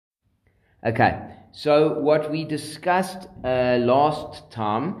Okay, so what we discussed last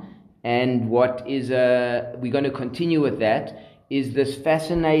time, and what is we're going to continue with that, is this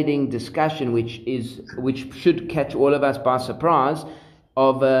fascinating discussion, which should catch all of us by surprise,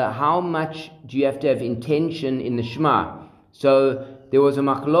 of how much do you have to have intention in the Shema. So there was a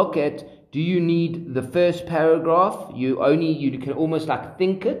machloket. Do you need the first paragraph? You can almost like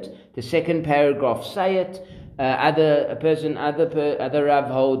think it. The second paragraph, say it. Other Rav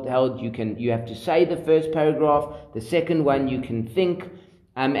held you have to say the first paragraph. The second one you can think.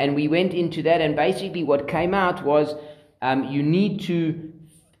 And we went into that, and basically what came out was you need to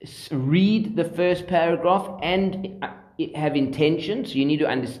read the first paragraph and have intention. So you need to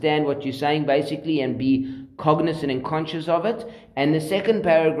understand what you're saying basically and be cognizant and conscious of it. And the second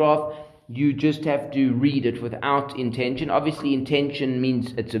paragraph, you just have to read it without intention. Obviously, intention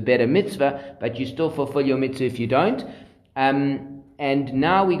means it's a better mitzvah, but you still fulfill your mitzvah if you don't. And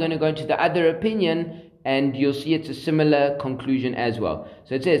now we're going to go into the other opinion, and you'll see it's a similar conclusion as well.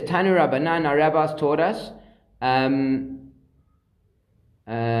 So it says, Tanu Rabbanan, our rabbis taught us,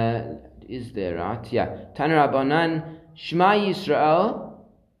 is there, right? Yeah. Tanu Rabbanan, Shema Yisrael,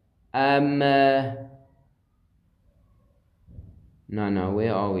 no,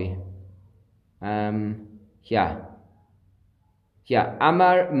 where are we? Amar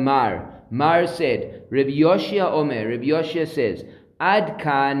Mar said, Rabbi Yoshia says, Ad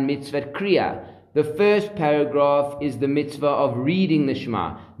kan mitzvat kriya. The first paragraph is the mitzvah of reading the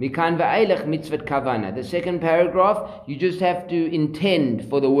Shema. Mikan va'elech mitzvat kavana. The second paragraph, you just have to intend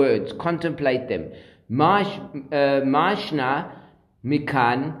for the words, contemplate them. Mashna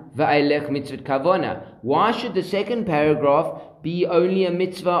mikan va'elech mitzvat kavana. Why should the second paragraph be only a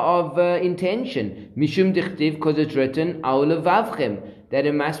mitzvah of intention? Mishum dichtiv, because it's written al levavchem, that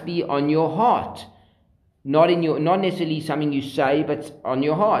it must be on your heart, not necessarily something you say, but on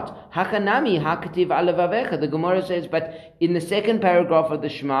your heart. Hakanami hakativ al levavecha. The Gemara says, but in the second paragraph of the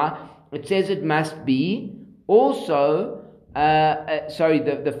Shema, it says it must be also.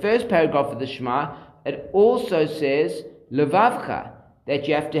 The first paragraph of the Shema, it also says levavcha, that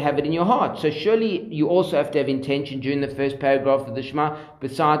you have to have it in your heart. So surely you also have to have intention during the first paragraph of the Shema,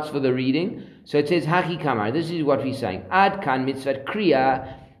 besides for the reading. So it says, Hachi Kamar. This is what we're saying. Ad kan mitzvat kriya.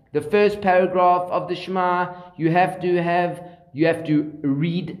 The first paragraph of the Shema, you have to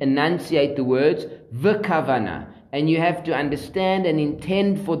read, enunciate the words, v'kavana. And you have to understand and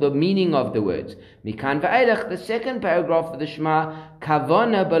intend for the meaning of the words. Mikan va'elech, the second paragraph of the Shema,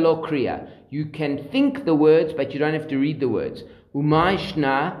 kavana belo kriya. You can think the words, but you don't have to read the words.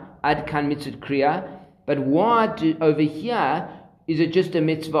 Umayshna ad kan mitzvah kriya. But why over here is it just a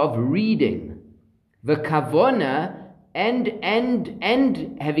mitzvah of reading? The kavona and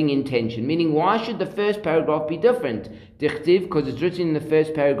having intention. Meaning, why should the first paragraph be different? Dichtiv, because it's written in the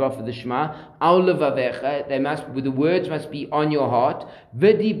first paragraph of the Shema. Al levavecha, the words must be on your heart.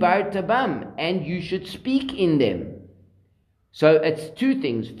 V'dibarta bam, and you should speak in them. So it's two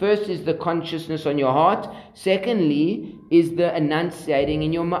things. First is the consciousness on your heart. Secondly is the enunciating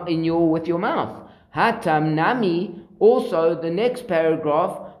with your mouth. Hatam nami. Also, the next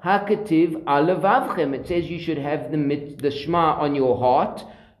paragraph, hakativ alavavchem. It says you should have the Shema on your heart,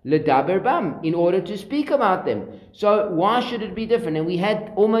 ledaber bam, in order to speak about them. So why should it be different? And we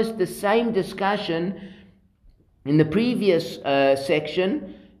had almost the same discussion in the previous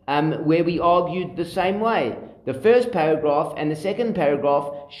section, where we argued the same way. The first paragraph and the second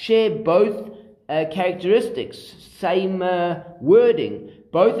paragraph share both characteristics, same wording.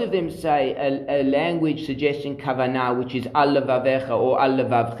 Both of them say a language suggesting kavanah, which is al levavecha or al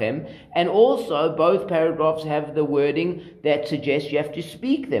levavchem, and also both paragraphs have the wording that suggests you have to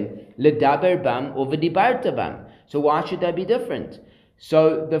speak them, ledaber bam or v'dibarta bam. So why should they be different?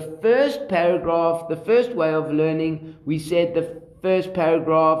 So the first paragraph, the first way of learning, we said the first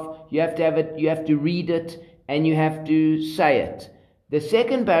paragraph, you have to have it, you have to read it, and you have to say it. The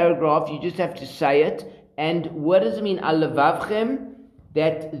second paragraph, you just have to say it. And what does it mean, al levavchem?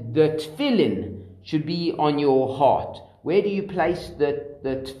 That the tefillin should be on your heart. Where do you place the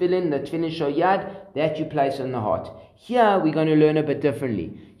tefillin shoyad? That you place on the heart. Here we're going to learn a bit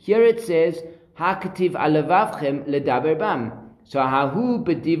differently. Here it says, hakativ al levavchem ledaber bam. So hahu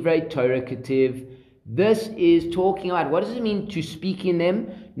b'divrei Torah kativ. This is talking about, what does it mean to speak in them?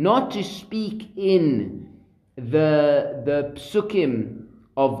 Not to speak in the psukim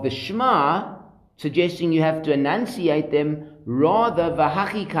of the Shema, suggesting you have to enunciate them. Rather,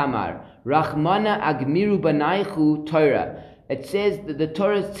 v'hachi kamar, rachmana agmiru banaychu Torah. it says that the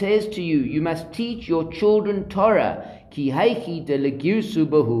Torah says to you, you must teach your children Torah, ki heichi de legirsu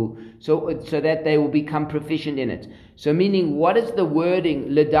bahu, so that they will become proficient in it. So meaning, what does the wording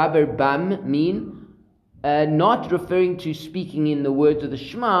ledaber bam mean? Not referring to speaking in the words of the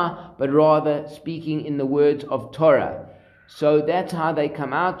Shema, but rather speaking in the words of Torah. So that's how they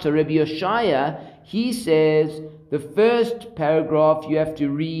come out. So Rabbi Yoshaya, he says, the first paragraph you have to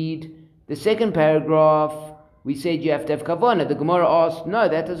read, the second paragraph, we said you have to have kavanah. The Gemara asked, no,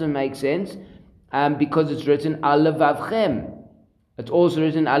 that doesn't make sense, because it's written al levavchem. It's also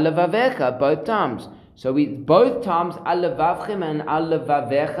written al levavecha, both times. So both times al levavchem and al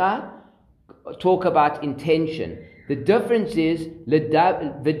levavecha talk about intention. The difference is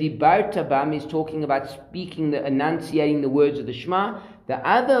v'dibarta bam is talking about speaking, enunciating the words of the Shema. The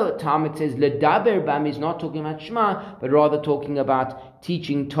other time it says ledaber bam is not talking about Shema, but rather talking about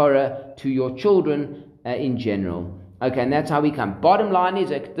teaching Torah to your children in general. Okay, and that's how we come. Bottom line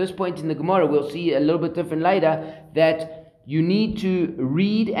is, at this point in the Gemara, we'll see a little bit different later, that you need to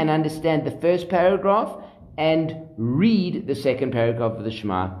read and understand the first paragraph and read the second paragraph of the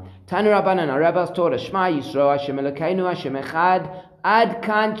Shema. Tanu Rabbanan, our rabbis taught us, Shema Yisrael, Hashem Elokeinu, Hashem Echad, Ad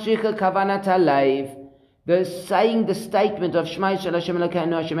Kan Tzricha Kavanat Haleiv. The saying, the statement of Shema Yisrael, Hashem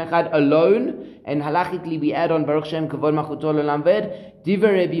Elokeinu, Hashem Echad alone, and halachically we add on Baruch Shem Kavod Malchuto L'Olam Ved,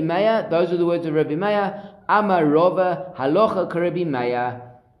 Divrei Rabbi Meir, those are the words of Rabbi Meir, Amar Rova, Halacha K'Rabbi Meir.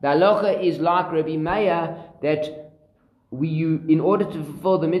 The halacha is like Rabbi Meir, that in order to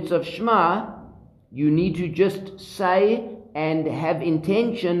fulfill the mitzvah of Shema, you need to just say and have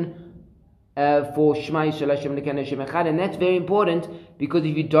intention for Shema Yisrael Hashem Elokeinu Hashem Echad, and that's very important, because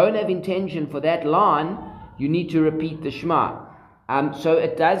if you don't have intention for that line, you need to repeat the Shema. So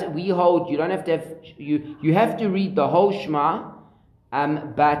it does. We hold you don't have to have you have to read the whole Shema,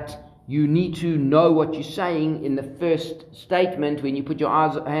 but you need to know what you're saying in the first statement when you put your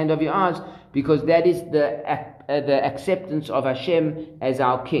hand over your eyes, because that is the acceptance of Hashem as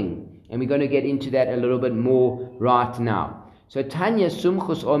our King, and we're going to get into that a little bit more right now. So Tanya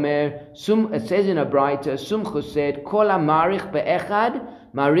Sumchus Omer, it says in a Braita, Sumchus said, Kol marich be'echad,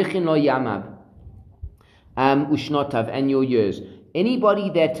 marichin lo yamab, ushnotav, and your years. Anybody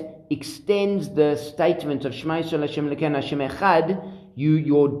that extends the statement of Shema Yisrael Hashem Elokeinu Hashem Echad,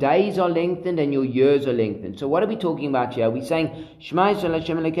 your days are lengthened and your years are lengthened. So what are we talking about here? We're saying Shema Yisrael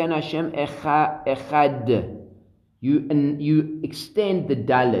Hashem Elokeinu Hashem Echad. You extend the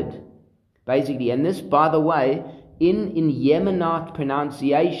dalid, basically. And this, by the way, in Yemenite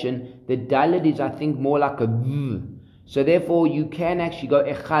pronunciation, the dalid is, I think, more like a v. So therefore, you can actually go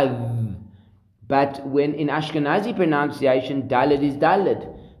echad. But when in Ashkenazi pronunciation, dalid is dalid.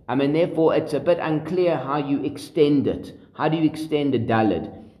 Therefore, it's a bit unclear how you extend it. How do you extend a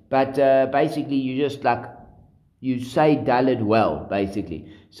dalid? But basically, you just you say dalid well, basically.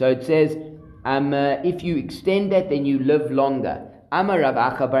 So it says, if you extend that, then you live longer. Amar Rav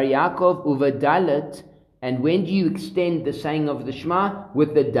Acha bar Yaakov uva dalid. And when do you extend the saying of the Shema?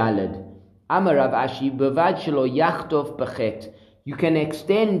 With the dalid. Amar Rav Ashi bavad shelo yachtov bechet. You can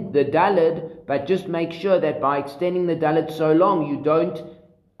extend the dalid, but just make sure that by extending the dalid so long,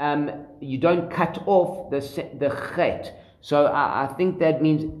 you don't cut off the chet. So I think that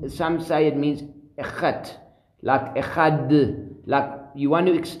means, some say it means echat, like echad, like you want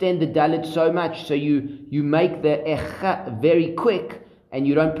to extend the dalid so much, so you make the echat very quick, and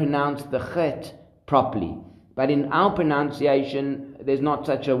you don't pronounce the chet properly. But in our pronunciation, there's not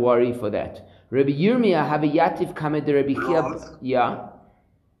such a worry for that. Rabbi Yirmiyah have a yativ kamed Rabbi Chia. Yeah.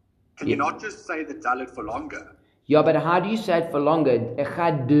 Can you not just say the dalit for longer? Yeah, but how do you say it for longer?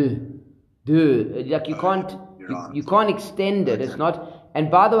 Echad de. Like you can't extend it. It's not. And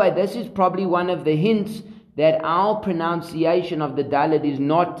by the way, this is probably one of the hints that our pronunciation of the dalit is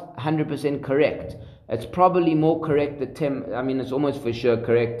not 100% correct. It's probably more correct it's almost for sure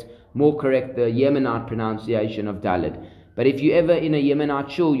correct. More correct, the Yemenite pronunciation of Dalit. But if you ever in a Yemenite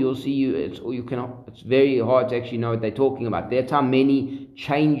shul, you'll see it's very hard to actually know what they're talking about. That's how many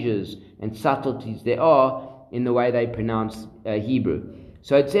changes and subtleties there are in the way they pronounce Hebrew.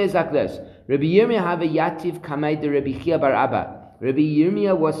 So it says like this: Rabbi Yirmiyah have a yativ kamei de Rabbi Chia bar Abba. Rabbi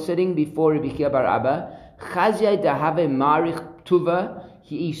Yirmiyah was sitting before Rabbi Chia bar Abba. Chaziyai da have marich tuva.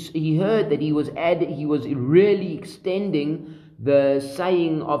 He heard that he was really extending the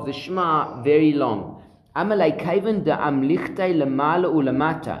saying of the Shema very long.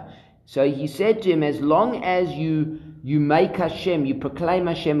 So he said to him, as long as you make Hashem, you proclaim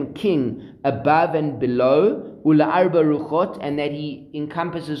Hashem King above and below, and that He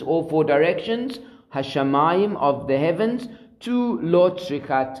encompasses all four directions, Hashamayim of the heavens, to Lo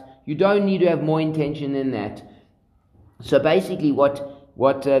Tzrichat. You don't need to have more intention than that. So basically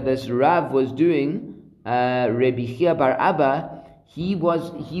what this Rav was doing, Rebbe Chia bar Abba, he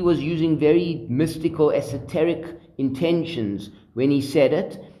was using very mystical, esoteric intentions when he said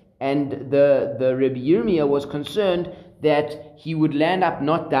it, and the Rebbe Yirmiyah was concerned that he would land up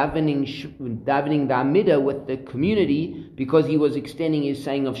not davening the Amidah with the community because he was extending his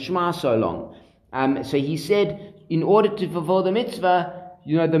saying of Shema so long. So he said, in order to fulfill the mitzvah,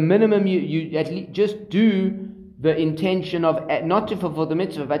 the minimum you at least just do the intention of not to fulfill the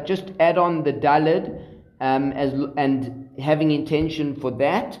mitzvah, but just add on the dalid and having intention for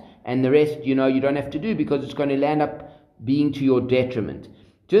that, and the rest you don't have to do because it's going to land up being to your detriment.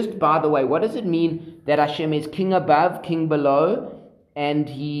 Just by the way, what does it mean that Hashem is king above, king below, and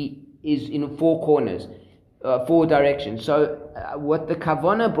he is in four corners, four directions? So what the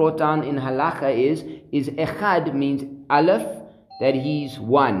Kavanah brought down in halacha is echad means aleph, that he's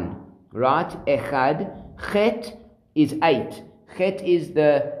one, right? Echad. Chet is 8. Chet is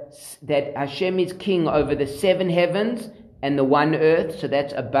that Hashem is king over the 7 heavens and the 1 earth, so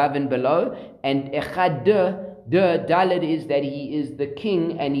that's above and below. And Echad Daled is that he is the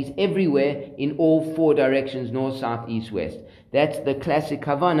king and he's everywhere in all 4 directions, north, south, east, west. That's the classic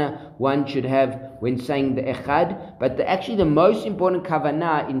kavanah one should have when saying the Echad. But actually the most important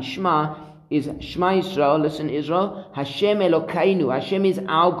kavanah in Shema is Shema Yisrael. Listen, Israel, Hashem Elokeinu, Hashem is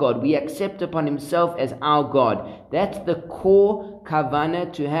our God. We accept upon himself as our God. That's the core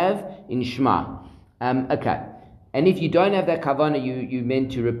kavanah to have in Shema. Okay. And if you don't have that kavanah, you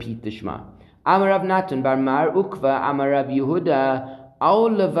meant to repeat the Shema. Amar Rav Natan bar Mar Ukva, Amar Rav Yehuda, Al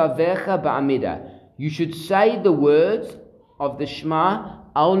levavecha ba'amida. You should say the words of the Shema,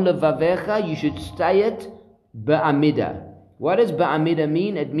 Al levavecha, you should say it ba'amida. What does ba'amida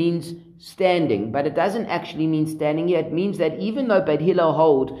mean? It means standing, but it doesn't actually mean standing here. It means that even though Beit Hillel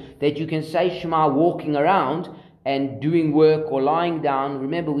hold that you can say Shema walking around and doing work or lying down,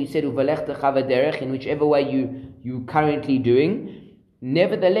 remember we said uvalechta chavaderech, in whichever way you currently doing.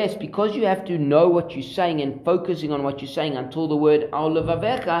 Nevertheless, because you have to know what you're saying and focusing on what you're saying until the word al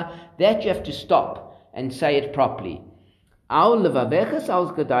levavecha, that you have to stop and say it properly. Al levavecha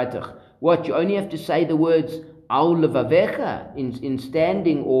salz gedaitach. What, you only have to say the words al levavecha in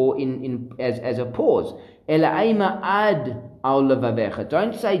standing or in as a pause. Ela aima ad al levavecha.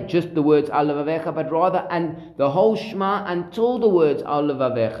 Don't say just the words al levavecha, but rather and the whole Shema until the words al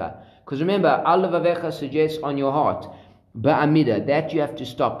levavecha. Because remember, al levavecha suggests on your heart. Ba'amida, that you have to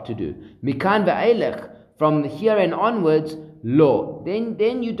stop to do. Mikan va'elech, from here and onwards, lo.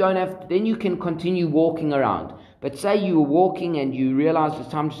 Then you don't have. Then you can continue walking around. But say you were walking and you realize it's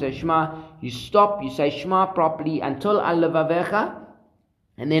time to say Shema, you stop, you say Shema properly until al-levavecha,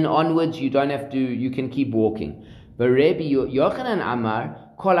 and then onwards you don't have to, you can keep walking. But Rabbi Yochanan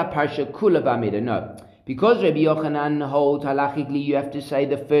Amar, Kola Parsha Kula Bamida. No. Because Rabbi Yochanan holds halachically you have to say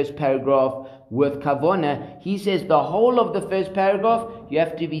the first paragraph with kavona, he says the whole of the first paragraph you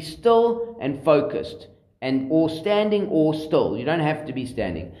have to be still and focused, and or standing or still. You don't have to be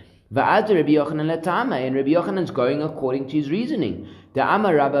standing. Va'ad Rabbi Yochanan latama, and Rabbi Yochanan's going according to his reasoning. The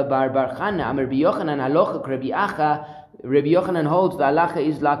Amar Rabba bar Chana, Amar Rabbi Yochanan halochak Rabbi Acha. Rabbi Yochanan holds the halacha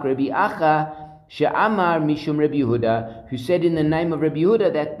is like Rabbi Acha, she'amar mishum Rabbi Yehuda, who said in the name of Rabbi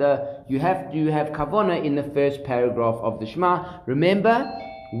Yehuda that you have to have kavona in the first paragraph of the Shema. Remember,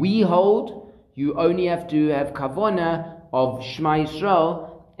 we hold you only have to have kavona of Shema Yisrael.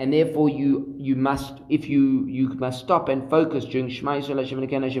 And therefore, you must, if you must stop and focus during Shema Yisrael Hashem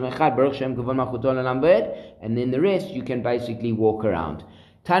Elokeinu Hashem Echad Baruch Shem Kavod Malchuto Olam Vaed, and then the rest you can basically walk around.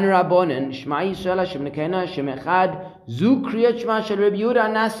 Tan Rabbanan Shema Yisrael Hashem Elokeinu Hashem Echad Zu Kriyat Shema Shel Rabbi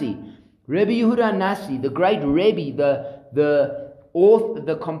Yehuda Nasi. Rabbi Yehuda Nasi, the great Rebbe, the author,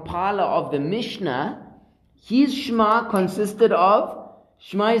 the compiler of the Mishnah, his Shema consisted of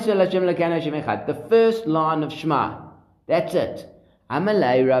Shema Yisrael Hashem Elokeinu Hashem Echad, the first line of Shema. That's it.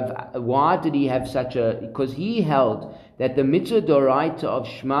 Amalei Rav, why did he have such a? Because he held that the mitzvah doraita of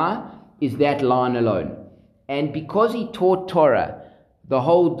Shema is that line alone, and because he taught Torah the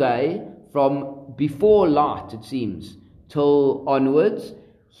whole day from before light, it seems, till onwards,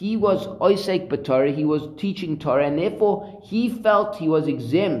 he was oisek b'Torah. He was teaching Torah, and therefore he felt he was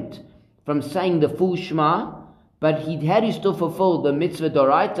exempt from saying the full Shema, but he had to still fulfill the mitzvah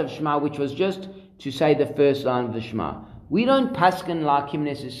doraita of Shema, which was just to say the first line of the Shema. We don't paskin like him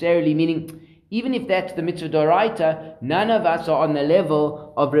necessarily, meaning even if that's the mitzvah doraita, none of us are on the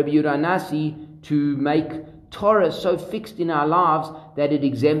level of Rabbi Yehuda Nasi to make Torah so fixed in our lives that it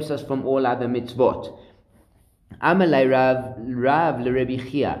exempts us from all other mitzvot. Amalei Rav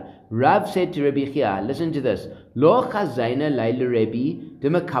l'Rebbi Chia. Rav said to Rabbi Chia, listen to this. Lo chazayna lei l'Rebbi de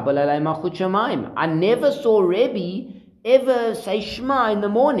mekabel alei malchut shamayim. I never saw Rebbe ever say Shema in the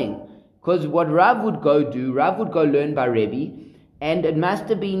morning. Because what Rav would go learn by Rebbe, and it must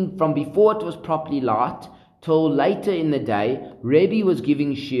have been from before it was properly light till later in the day. Rebbe was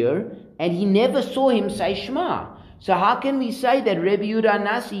giving shir, and he never saw him say Shema. So how can we say that Rebbe Yehuda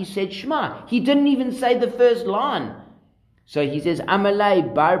Nasi said Shema? He didn't even say the first line. So he says,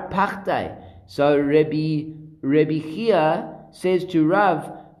 Amalei bar pachtai. So Rebbe Chia says to Rav,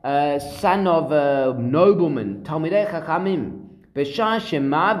 son of a nobleman, Talmidei Chachamim, B'shah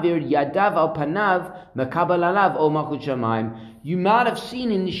shemavir yadav al panav mekabel alav ol malchut shamayim. You might have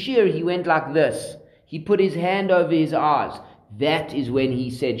seen in the shir, he went like this. He put his hand over his eyes. That is when he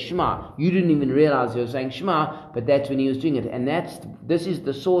said Shema. You didn't even realize he was saying Shema, but that's when he was doing it. And this is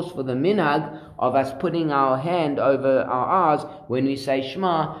the source for the minhag of us putting our hand over our eyes when we say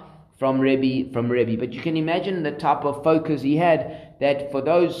Shema from Rebbe. But you can imagine the type of focus he had, that for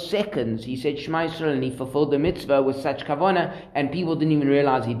those seconds he said Shema Yisrael and he fulfilled the mitzvah with such kavanah, and people didn't even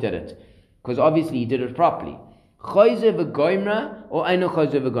realize he did it, because obviously he did it properly. Choyze v'goimra or eino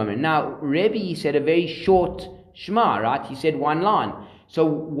choyze v'goimra. Now Rebbe, he said a very short Shema, right? He said one line. So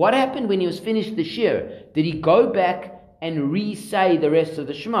what happened when he was finished the shir? Did he go back and re-say the rest of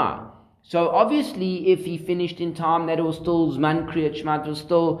the Shema? So obviously if he finished in time, that was still Zman Kriyat Shema, it was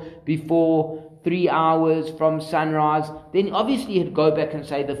still before 3 hours from sunrise, then obviously he'd go back and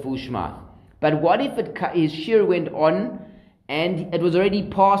say the full Shema. But what if his shir went on and it was already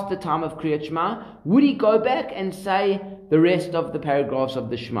past the time of Kriyat Shema? Would he go back and say the rest of the paragraphs of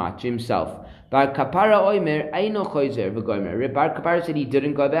the Shema to himself? Bar Kapara Oimer Eino Choyzer v'Gomer. Bar Kapara said he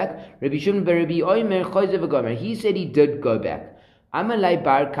didn't go back. Rabbi Shimon bar Rabbi Oimer Choyzer v'Gomer. He said he did go back. Amalei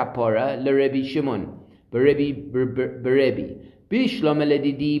Bar Kapara le Rabbi Shimon bar Rabbi Bishlom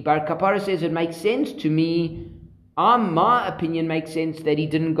Eledidi. Bar Kapara says it makes sense to me. My opinion makes sense that he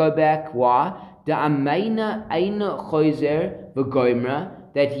didn't go back. Why? The Ameina Eino Choyzer v'Gomer.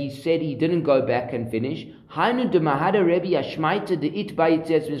 That he said he didn't go back and finish. Hainu de Mahada Rebbe Ashmaita de It by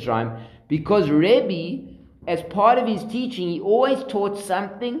Yitzias Mitzrayim. Because Rebbe, as part of his teaching, he always taught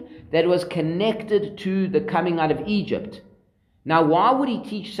something that was connected to the coming out of Egypt. Now, why would he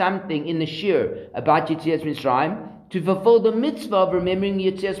teach something in the shir about Yitzias Mitzrayim? To fulfill the mitzvah of remembering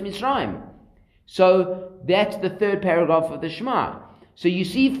Yitzias Mitzrayim. So that's the third paragraph of the Shema. So you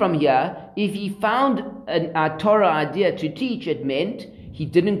see from here, if he found a Torah idea to teach, it meant he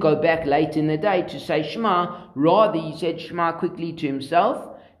didn't go back late in the day to say Shema. Rather, he said Shema quickly to himself,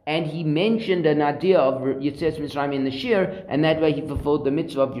 and he mentioned an idea of Yitzias Mitzrayim in the shir, and that way he fulfilled the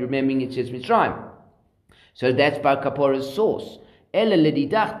mitzvah of remembering Yitzias Mitzrayim. So that's Bar Kapora's source. Ela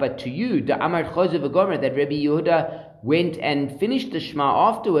ledidach, but to you, the Amar Choyze v'Gomer, that Rabbi Yehuda went and finished the Shema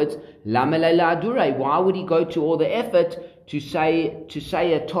afterwards. Lama leila adurai. Why would he go to all the effort to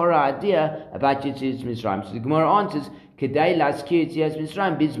say a Torah idea about Yitzias Mitzrayim? So the Gemara answers, Kedai laskir Yitzias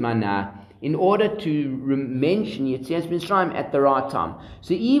Mitzrayim bizmana, in order to mention Yitzias Mitzrayim at the right time.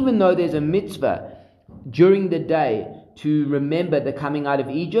 So even though there's a mitzvah during the day to remember the coming out of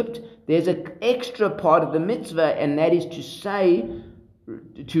Egypt, there's an extra part of the mitzvah, and that is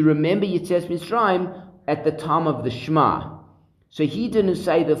to remember Yitzias Mitzrayim at the time of the Shema. So he didn't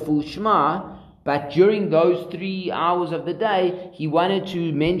say the full Shema, but during those 3 hours of the day, he wanted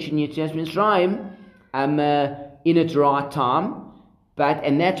to mention Yitzias Mitzrayim in its right time.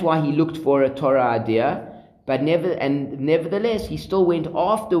 And that's why he looked for a Torah idea. But nevertheless, he still went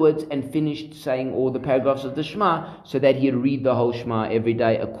afterwards and finished saying all the paragraphs of the Shema, so that he'd read the whole Shema every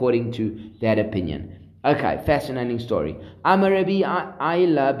day according to that opinion. Okay, fascinating story. Amar Rabbi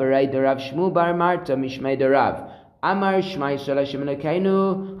Ayla Barei Derav Shmu Bar Marta Mishmei Derav. Amar Shema Yisrael Hashem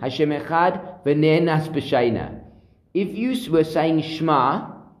Elokeinu Hashem Echad V'Ne'enas B'Sheina. If you were saying Shema,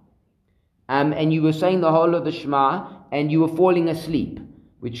 and you were saying the whole of the Shema, and you were falling asleep,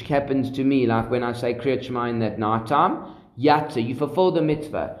 which happens to me, like when I say Kriyat Shema in that night time, Yatza, you fulfill the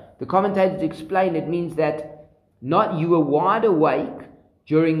mitzvah. The commentators explain it means that not you were wide awake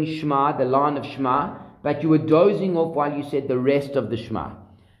during Shema, the line of Shema, but you were dozing off while you said the rest of the Shema.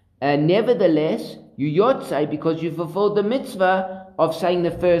 Nevertheless, you Yotze, because you fulfilled the mitzvah of saying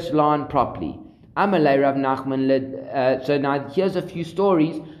the first line properly. Amalei Rav Nachman. So now here's a few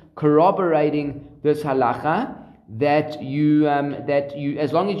stories corroborating this halacha, that you,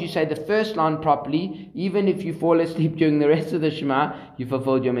 as long as you say the first line properly, even if you fall asleep during the rest of the Shema, you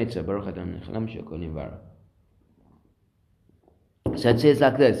fulfilled your mitzvah. So it says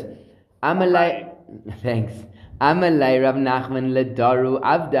like this: Amalei, thanks. Amalei Rav Nachman ledaru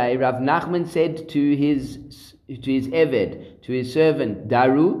avdai. Rav Nachman said to his eved, to his servant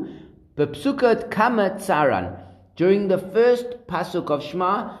Daru, bepsukat kama tzaran. During the first pasuk of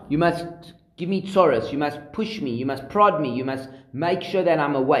Shema, you must give me tzoros, you must push me, you must prod me, you must make sure that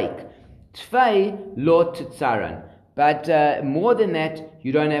I'm awake. Tvei lo tzaran. But more than that,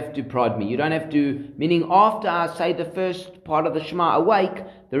 you don't have to prod me. You don't have to, meaning after I say the first part of the Shema awake,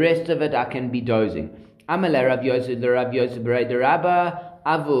 the rest of it I can be dozing. Amale Rav Yosef, the Rav Yosef berei the Rabba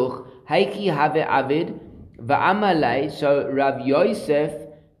avuch, heiki have avid, va'amale. So Rav Yosef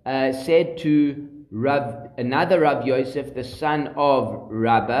said to another Rav Yosef, the son of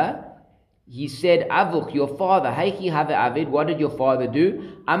Rabba, he said, Avuch, your father, Heiki have avid, what did your father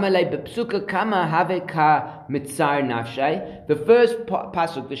do? Amalei bepsuka kama have ka mitzar nafshay. The first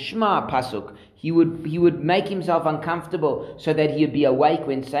pasuk, the Shema pasuk, he would make himself uncomfortable so that he would be awake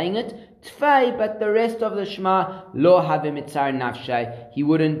when saying it. Tfei, but the rest of the Shema, lo have mitzar nafshay. He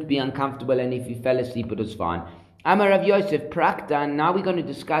wouldn't be uncomfortable, and if he fell asleep, it was fine. Amar Rav Yosef Prakta. Now we're going to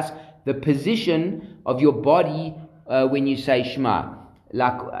discuss the position of your body when you say Shema.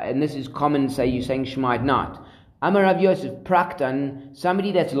 And this is common, say you're saying Shema at night. Amar Rav Yosef Praktan,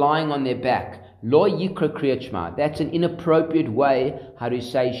 somebody that's lying on their back. Lo yikra kriyat Shema. That's an inappropriate way how to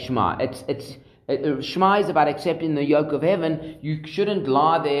say Shema. Shema is about accepting the yoke of heaven. You shouldn't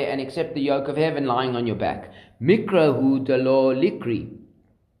lie there and accept the yoke of heaven lying on your back. Mikrahu de lo likri.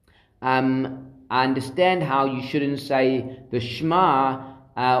 I understand how you shouldn't say the Shema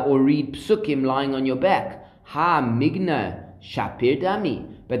or read psukim lying on your back. Ha migna shapir dami.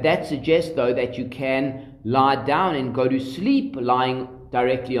 But that suggests though that you can lie down and go to sleep lying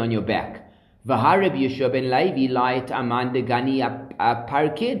directly on your back. V'hareb Yeshua ben Levi lait aman degani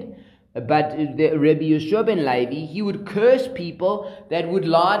parkid. But the Rabbi Yeshua ben Levi, he would curse people that would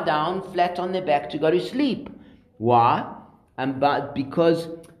lie down flat on their back to go to sleep. Why? But because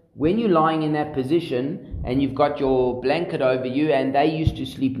when you're lying in that position and you've got your blanket over you, and they used to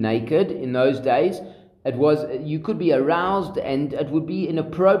sleep naked in those days, you could be aroused, and it would be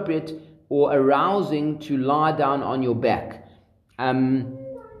inappropriate or arousing to lie down on your back. That's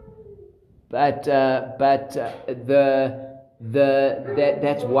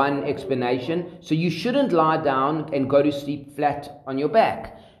one explanation. So you shouldn't lie down and go to sleep flat on your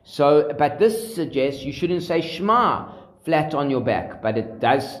back. But this suggests you shouldn't say Shema flat on your back. But it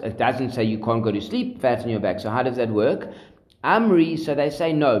doesn't say you can't go to sleep flat on your back. So how does that work? Amri, so they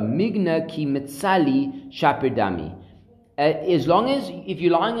say no. Migna ki mitzali shapir dami. As long as if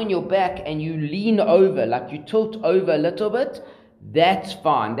you're lying on your back and you lean over, like you tilt over a little bit, that's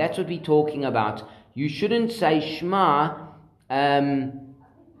fine. That's what we're talking about. You shouldn't say Shema. That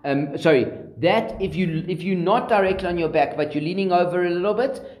if you're not directly on your back but you're leaning over a little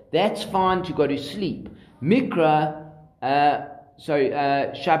bit, that's fine to go to sleep. Mikra,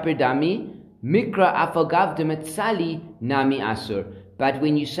 shapir dami. Mikra afagav demetzali nami asur. But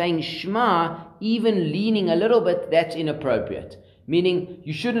when you're saying Shema, even leaning a little bit, that's inappropriate. Meaning,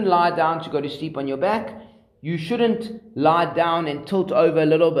 you shouldn't lie down to go to sleep on your back. You shouldn't lie down and tilt over a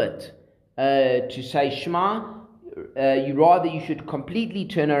little bit to say Shema. You should completely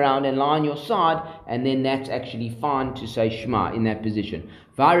turn around and lie on your side, and then that's actually fine to say Shema in that position.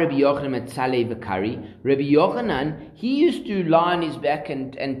 Rabbi Yochanan, he used to lie on his back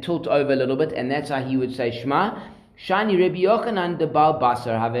and tilt over a little bit, and that's how he would say Shema. Shani Rabbi Yochanan the Baal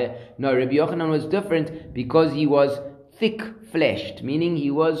Basar have. No, Rabbi Yochanan was different because he was thick-fleshed, meaning he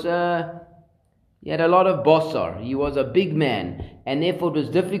had a lot of basar. He was a big man, and therefore it was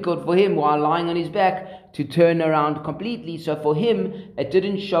difficult for him while lying on his back to turn around completely. So for him, it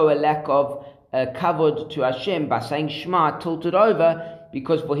didn't show a lack of kavod to Hashem by saying Shema tilted over,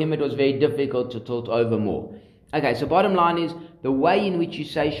 because for him it was very difficult to tilt over more. Okay, so bottom line is, the way in which you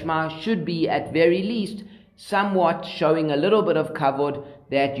say Shema should be at very least somewhat showing a little bit of kavod,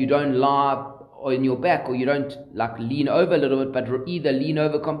 that you don't lie on your back, or you don't like lean over a little bit, but either lean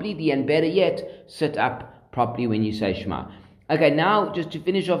over completely, and better yet, sit up properly when you say Shema. Okay, now just to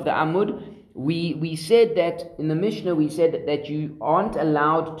finish off the Amud, we said that in the Mishnah, we said that you aren't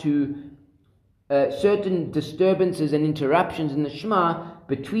allowed to certain disturbances and interruptions in the Shema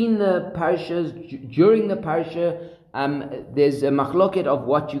between the parashas, during the parasha. There's a machloket of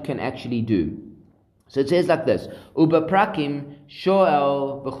what you can actually do. So it says like this: Uba prakim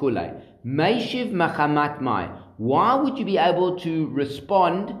shoel v'chulei meishiv machamat mai. Why would you be able to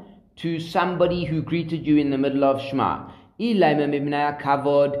respond to somebody who greeted you in the middle of Shema?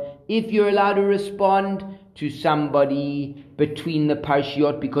 If you're allowed to respond to somebody between the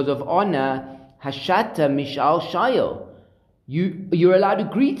parashiot because of honor, hashata mishal shayil. You're allowed to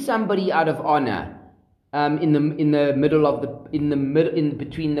greet somebody out of honor in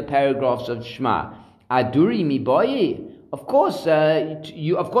between the paragraphs of Shema. Aduri mi boyi. Of course,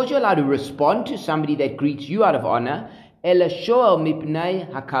 you're allowed to respond to somebody that greets you out of honor. Ela shoel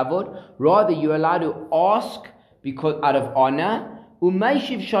mipnei hakavod. Rather, you're allowed to ask because out of honor.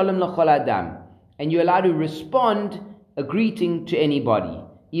 Umeishiv shalom l'chol adam. And you're allowed to respond a greeting to anybody,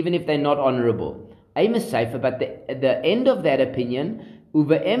 even if they're not honorable. But the end of that opinion,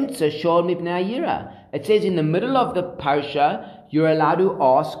 uve'emtza shol mipnei ayira. It says in the middle of the parsha, you're allowed to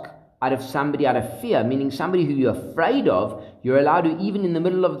ask out of somebody out of fear, meaning somebody who you're afraid of. You're allowed to, even in the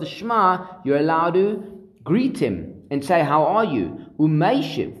middle of the Shema, you're allowed to greet him and say, how are you?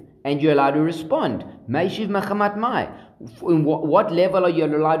 Umeishiv. And you're allowed to respond. Meishiv mechamat mai. In what level are you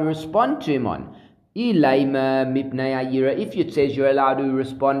allowed to respond to him on? If it says you're allowed to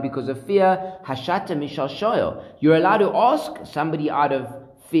respond because of fear, hashata mishal shoyel. You're allowed to ask somebody out of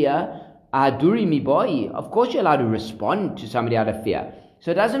fear, aduri mi boi. Of course you're allowed to respond to somebody out of fear.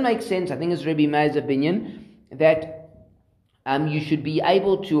 So it doesn't make sense, I think it's Rebbe Meir's opinion, that you should be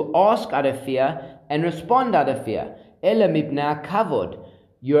able to ask out of fear and respond out of fear. Ela mipnei kavod.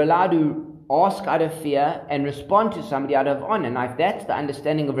 You're allowed to ask out of fear and respond to somebody out of honor. Now, if that's the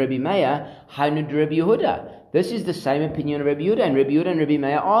understanding of Rebbe Meir, Hanud Rebbe Yehuda. This is the same opinion of Rebbe Yehuda, and Rebbe Yehuda and Rebbe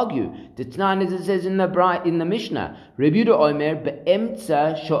Meir argue. T'tnan, as it says in the Mishnah, Rebbe Yehuda Omer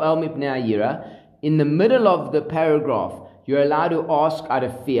be'emtza shoel mipnei ayira. In the middle of the paragraph, you're allowed to ask out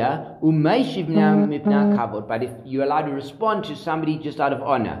of fear, umeishiv mipnei kavod. But if you're allowed to respond to somebody just out of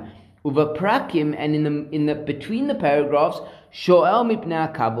honor, uva prakim, and in the between the paragraphs, shoel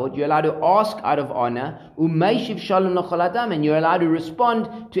mipnei kavod, you're allowed to ask out of honor, umeishiv shalom l'chol adam, and you're allowed to respond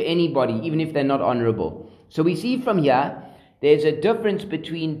to anybody, even if they're not honorable. So we see from here, there's a difference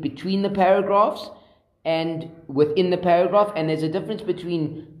between the paragraphs and within the paragraph, and there's a difference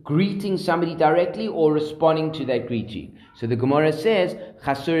between greeting somebody directly or responding to that greeting. So the Gemara says,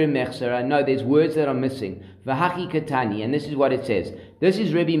 chasurim mechsara. No, there's words that are missing. V'hachi katani, and this is what it says. This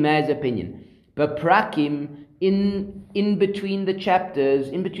is Rebbe Meir's opinion. But prakim, in between the chapters,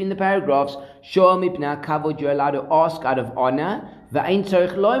 in between the paragraphs, shoel mipnei kavod, you're allowed to ask out of honor. V'ain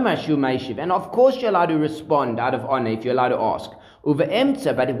tzarich loymar shu meishiv, and of course you're allowed to respond out of honor if you're allowed to ask.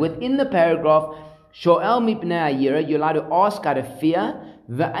 Uve'emtza, but within the paragraph, shoel mipnei ayira, you're allowed to ask out of fear.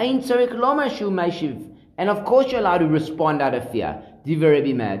 V'ain tzarich loymar shu meishiv, and of course you're allowed to respond out of fear. Divrei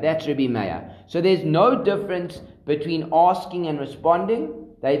Rebbe Meir. That's Rebbe Meir. So there's no difference between asking and responding.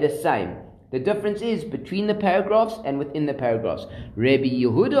 They're the same. The difference is between the paragraphs and within the paragraphs. Rebbe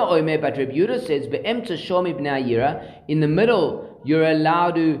Yehuda Omer, but Rebbe Yehuda says, be'emtza shol mipnei ayira. In the middle, you're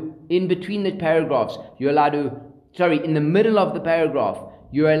allowed to, in between the paragraphs, in the middle of the paragraph,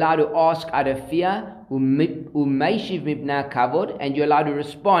 you're allowed to ask out of fear, umeishiv mipnei kavod, and you're allowed to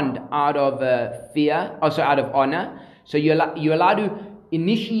respond out of fear, also out of honor. So you're allowed to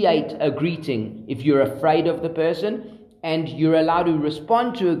initiate a greeting if you're afraid of the person, and you're allowed to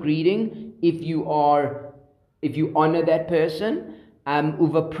respond to a greeting if you honor that person.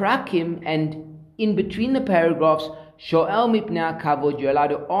 Uva prakim, and in between the paragraphs, shoel mipnei kavod, you're allowed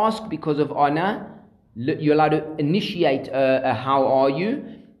to ask because of honor. You're allowed to initiate a how are you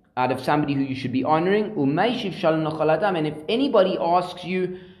out of somebody who you should be honoring. Umeishiv shalom l'chol adam, and if anybody asks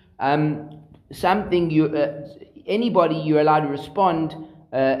you something, anybody, you're allowed to respond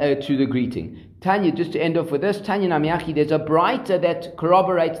to the greeting. Tanya, just to end off with this, Tanya Namiachi, there's a brighter that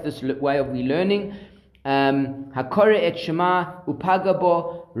corroborates this way of learning. Hakore et Shema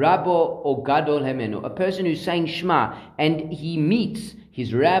upagabo rabo or gadol hemenu. A person who's saying Shema and he meets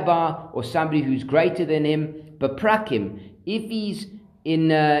his rabbi or somebody who's greater than him, but prakim, if he's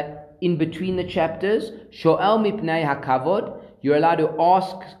in between the chapters, shoel mipnei hakavod, you're allowed to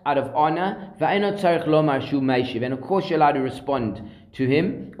ask out of honor, v'einot tzarich lomar shu meishiv, and of course you're allowed to respond to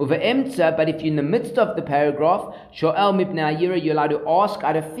him. Uve'emtza, but if you're in the midst of the paragraph, shoel mipnei ayira, you're allowed to ask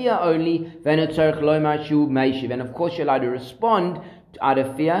out of fear only, v'einot tzarich lomar shu meishiv, and of course you're allowed to respond out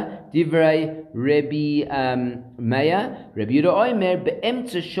of fear. Divrei Rebbe Meir, Rebbe Yehuda Omer,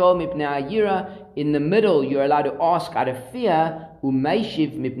 be'emtza shoel mipnei ayira, in the middle you're allowed to ask out of fear,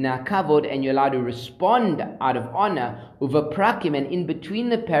 umeishiv mipnei kavod, and you're allowed to respond out of honor. Uva prakim, and in between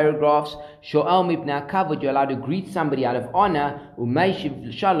the paragraphs, shoel mipnei kavod, you're allowed to greet somebody out of honor.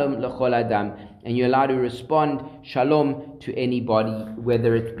 Umeishiv shalom l'chol adam, and you're allowed to respond shalom to anybody,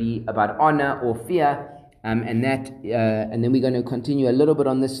 whether it be about honor or fear. And then we're going to continue a little bit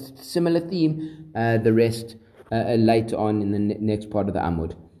on this similar theme, the rest later on in the next part of the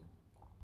Amud.